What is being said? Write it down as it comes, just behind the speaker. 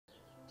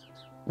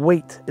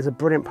Wheat is a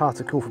brilliant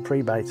particle for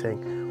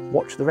pre-baiting.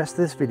 Watch the rest of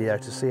this video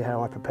to see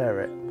how I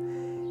prepare it.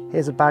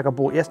 Here's a bag I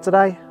bought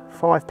yesterday,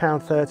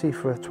 £5.30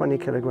 for a 20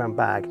 kilogram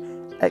bag.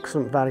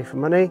 Excellent value for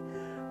money.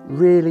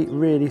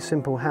 Really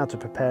simple how to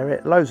prepare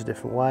it, loads of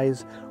different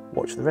ways.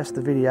 Watch the rest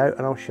of the video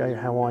and I'll show you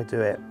how I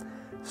do it.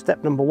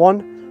 Step number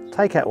 1,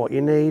 take out what you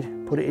need,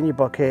 put it in your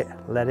bucket,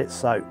 let it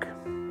soak.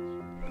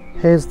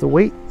 Here's the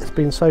wheat. It's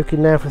been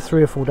soaking now for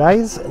 3 or 4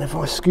 days, and if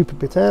I scoop a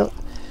bit out,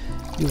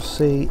 you'll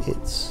see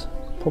it's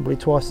probably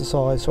twice the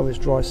size from its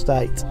dry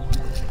state.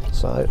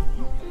 So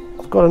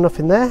I've got enough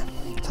in there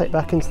to take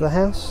back into the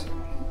house.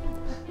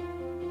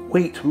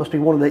 Wheat must be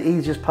one of the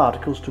easiest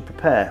particles to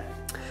prepare.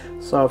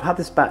 So I've had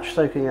this batch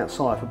soaking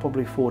outside for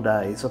probably 4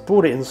 days. I've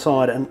brought it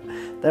inside and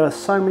there are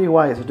so many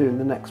ways of doing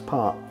the next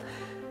part.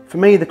 For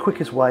me, the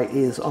quickest way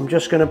is I'm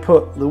just going to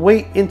put the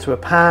wheat into a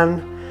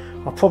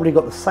pan. I've probably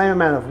got the same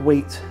amount of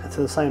wheat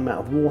to the same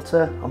amount of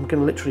water. I'm going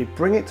to literally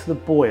bring it to the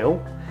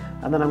boil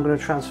and then I'm going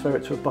to transfer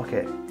it to a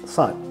bucket.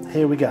 So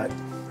here we go.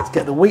 Let's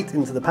get the wheat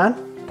into the pan.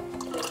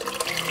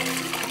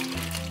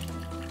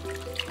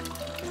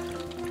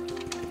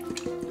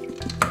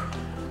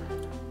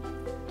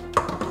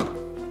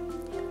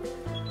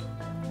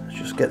 Let's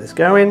just get this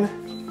going.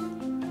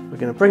 We're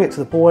going to bring it to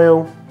the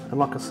boil and,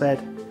 like I said,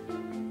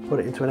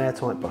 put it into an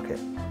airtight bucket.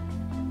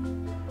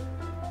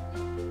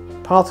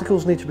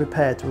 Particles need to be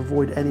prepared to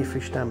avoid any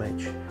fish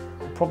damage.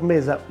 The problem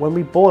is that when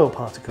we boil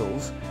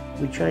particles,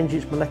 we change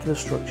its molecular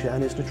structure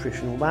and its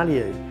nutritional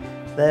value.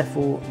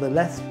 Therefore, the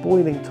less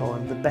boiling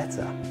time, the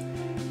better.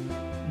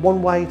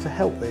 One way to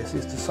help this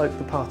is to soak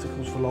the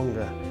particles for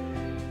longer.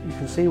 You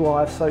can see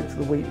why I've soaked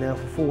the wheat now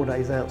for 4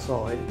 days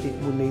outside. It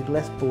will need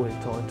less boiling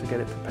time to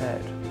get it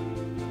prepared.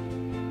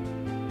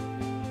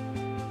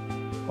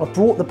 I've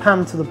brought the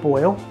pan to the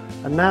boil,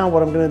 and now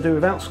what I'm going to do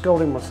without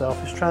scalding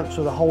myself is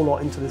transfer the whole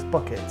lot into this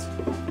bucket.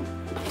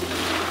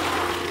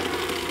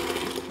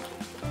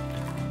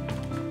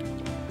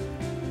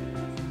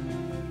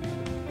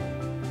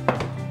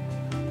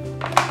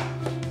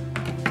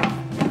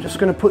 I'm just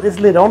going to put this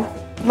lid on,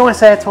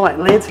 nice airtight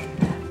lid,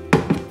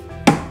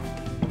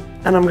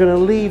 and I'm going to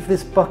leave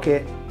this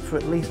bucket for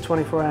at least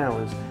 24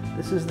 hours.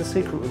 This is the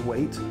secret with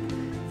wheat.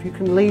 If you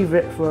can leave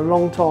it for a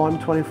long time,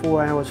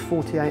 24 hours,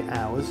 48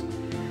 hours,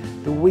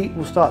 the wheat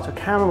will start to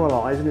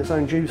caramelise in its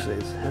own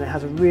juices and it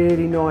has a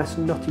really nice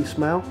nutty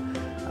smell,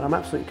 and I'm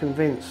absolutely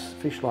convinced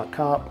fish like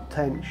carp,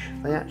 tench,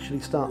 they actually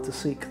start to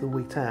seek the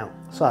wheat out.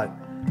 So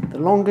the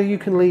longer you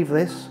can leave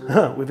this,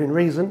 within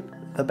reason,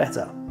 the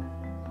better.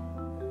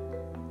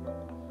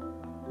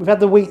 We've had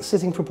the wheat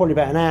sitting for probably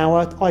about an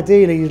hour.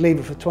 Ideally you leave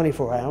it for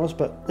 24 hours,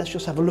 but let's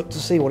just have a look to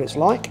see what it's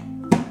like.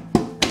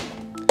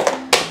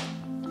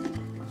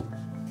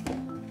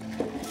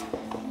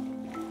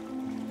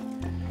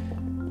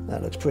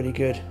 That looks pretty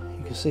good.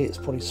 You can see it's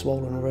probably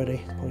swollen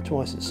already, probably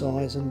twice its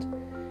size, and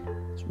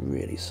it's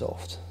really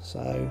soft.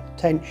 So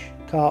tench,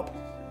 carp,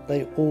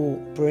 they all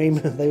bream,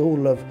 they all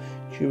love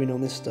chewing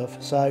on this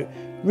stuff. So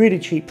really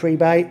cheap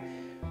pre-bait,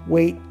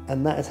 wheat,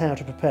 and that is how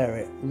to prepare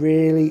it.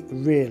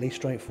 Really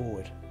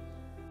straightforward.